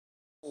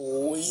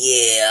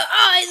yeah,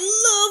 I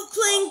love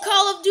playing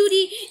Call of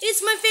Duty.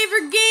 It's my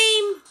favorite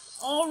game.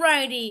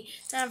 Alrighty,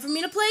 time for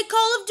me to play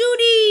Call of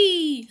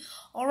Duty.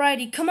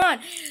 Alrighty, come on.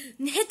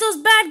 Hit those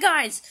bad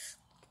guys.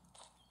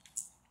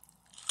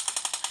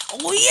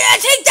 Oh yeah,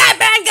 take that,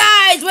 bad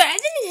guys. Wait, I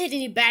didn't hit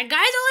any bad guys.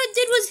 All I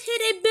did was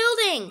hit a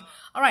building.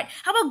 Alright,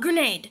 how about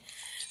grenade?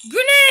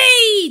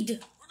 Grenade!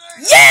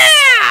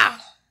 Yeah!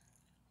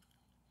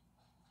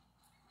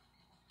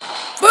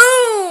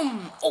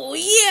 Boom! Oh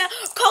yeah,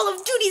 Call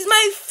of Duty's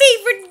my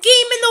favorite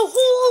game in the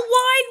whole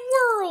wide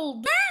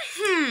world.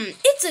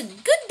 It's a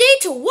good day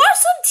to watch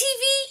some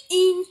TV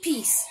in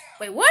peace.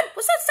 Wait, what?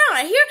 What's that sound?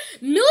 I hear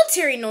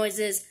military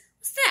noises.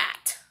 What's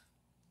that?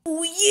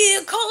 Oh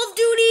yeah, Call of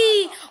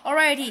Duty!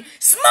 Alrighty,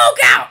 smoke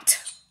out!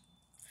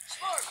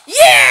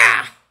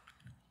 Yeah!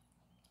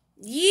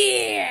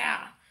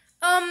 Yeah!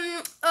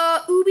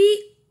 Oobi,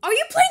 are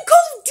you playing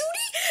Call of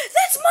Duty?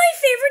 That's my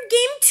favorite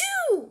game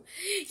too!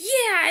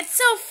 Yeah, it's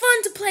so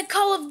fun to play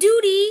Call of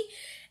Duty.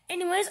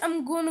 Anyways,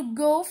 I'm gonna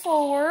go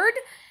forward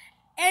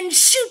and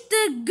shoot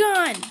the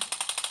gun.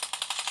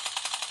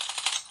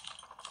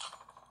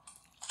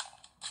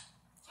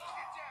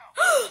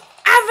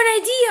 I have an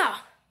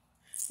idea!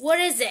 What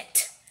is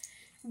it?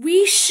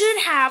 We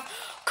should have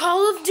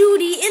Call of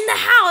Duty in the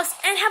house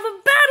and have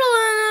a battle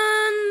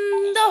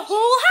in the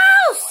whole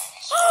house!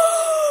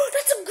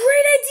 That's a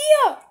great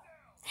idea!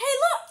 Hey,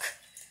 look!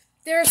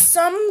 There's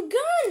some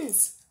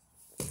guns!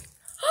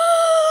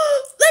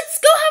 Let's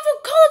go have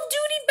a Call of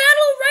Duty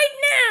battle right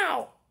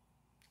now!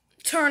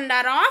 Turn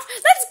that off.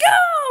 Let's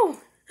go!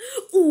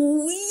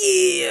 Oh,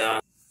 yeah!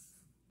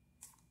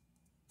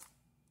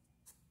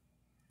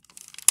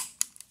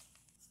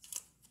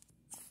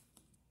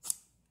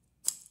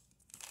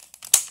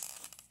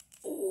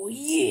 Oh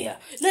yeah,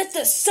 let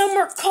the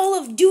summer Call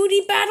of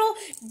Duty battle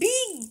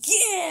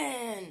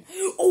begin!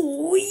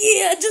 Oh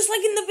yeah, just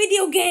like in the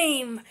video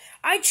game.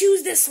 I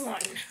choose this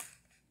one.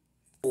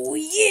 Oh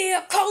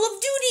yeah, Call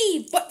of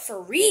Duty, but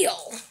for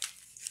real.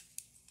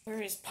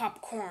 Where is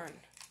Popcorn?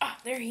 Ah,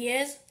 there he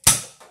is.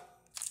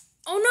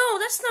 Oh no,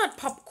 that's not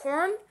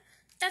Popcorn.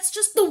 That's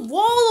just the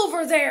wall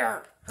over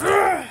there.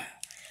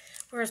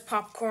 Where's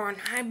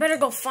Popcorn? I better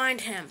go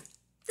find him.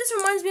 This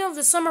reminds me of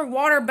the summer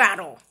water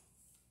battle.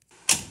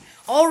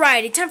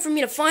 Alrighty, time for me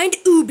to find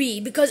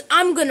Oobi, because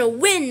I'm gonna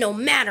win no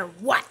matter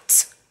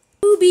what.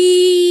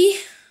 Oobi!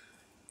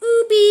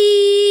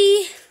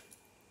 Oobi!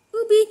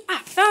 Oobi!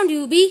 Ah, found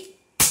Oobi.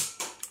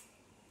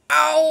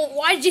 Ow,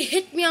 why'd you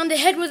hit me on the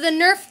head with a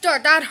Nerf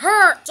dart? That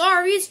hurt!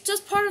 Sorry, it's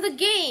just part of the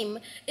game.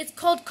 It's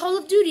called Call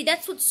of Duty.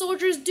 That's what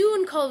soldiers do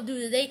in Call of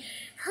Duty. They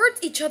hurt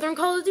each other in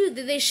Call of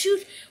Duty. They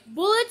shoot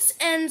bullets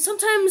and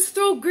sometimes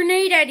throw a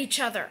grenade at each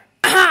other.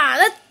 Ah,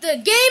 let the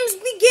games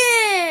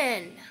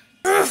begin!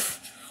 Ugh.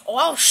 Oh,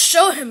 I'll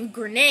show him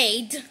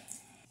grenade.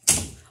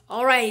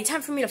 Alrighty,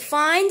 time for me to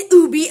find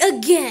Oobi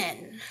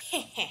again.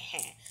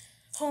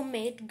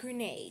 Homemade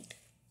grenade.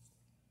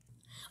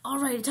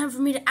 Alrighty, time for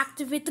me to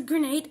activate the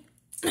grenade.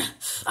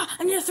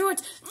 I need to throw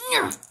it.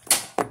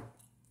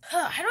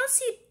 I don't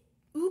see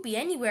Oobi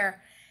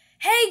anywhere.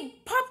 Hey,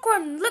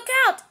 Popcorn, look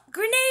out!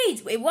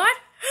 Grenades! Wait, what?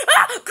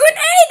 Ah!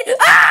 Grenade!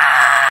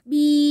 Ah!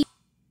 Beep.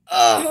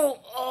 Oh,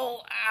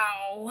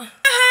 ow.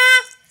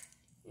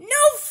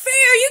 No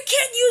fair! You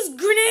can't use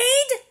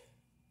grenade!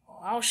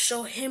 Oh, I'll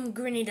show him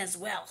grenade as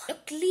well.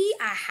 Luckily,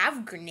 I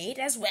have grenade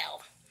as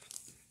well.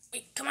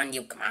 Wait, come on,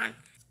 you, come on.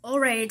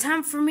 Alright,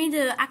 time for me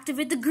to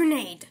activate the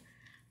grenade.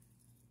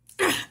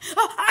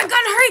 Oh, I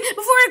gotta hurry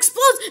before it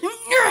explodes!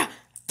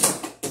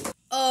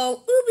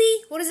 Oh,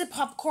 Oobi, what is it,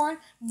 Popcorn?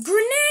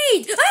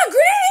 Grenade! Ah,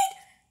 grenade!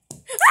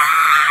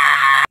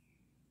 Ah!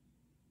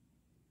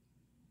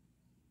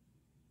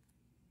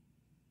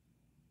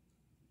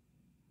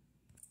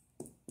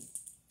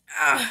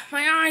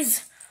 My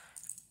eyes.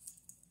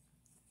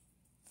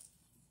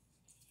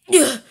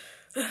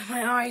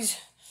 My eyes.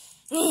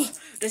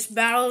 This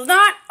battle is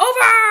not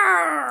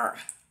over!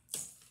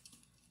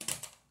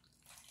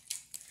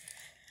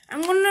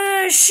 I'm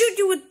gonna shoot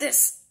you with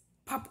this,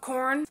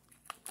 Popcorn.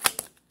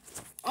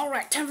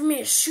 Alright, time for me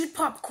to shoot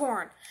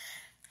Popcorn.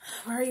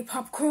 Where are you,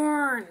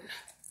 Popcorn?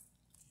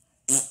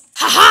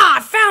 Haha,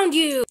 I found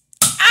you!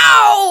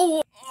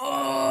 Ow!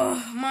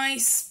 Oh, my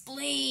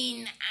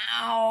spleen.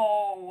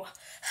 Ow.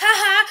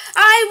 Haha,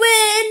 I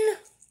win!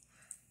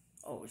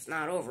 Oh, it's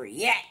not over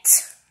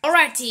yet.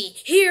 Alrighty,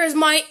 here's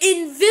my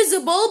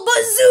invisible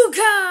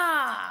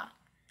bazooka!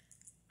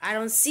 I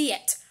don't see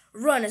it.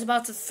 Run is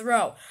about to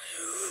throw.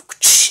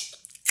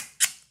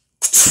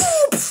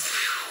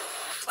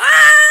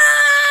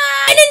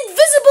 Ah! An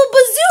invisible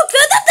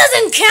bazooka? That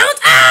doesn't count!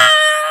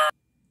 Ah!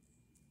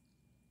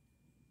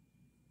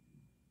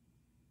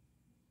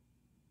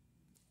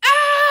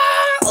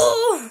 Ah!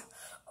 Oh!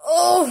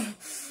 Oh!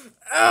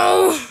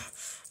 Ow!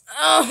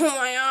 Oh,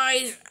 my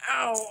eyes!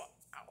 Ow!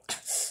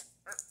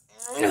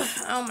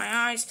 Oh, my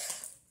eyes!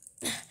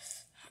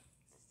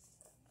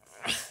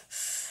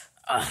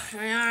 Oh,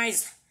 my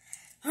eyes!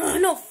 Oh,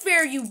 no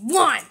fair, you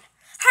won!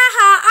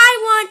 Haha, I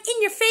won!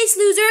 In your face,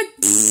 loser!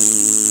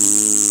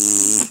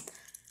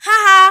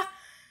 Haha!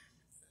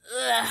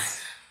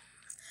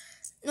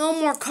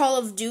 more Call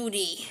of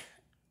Duty.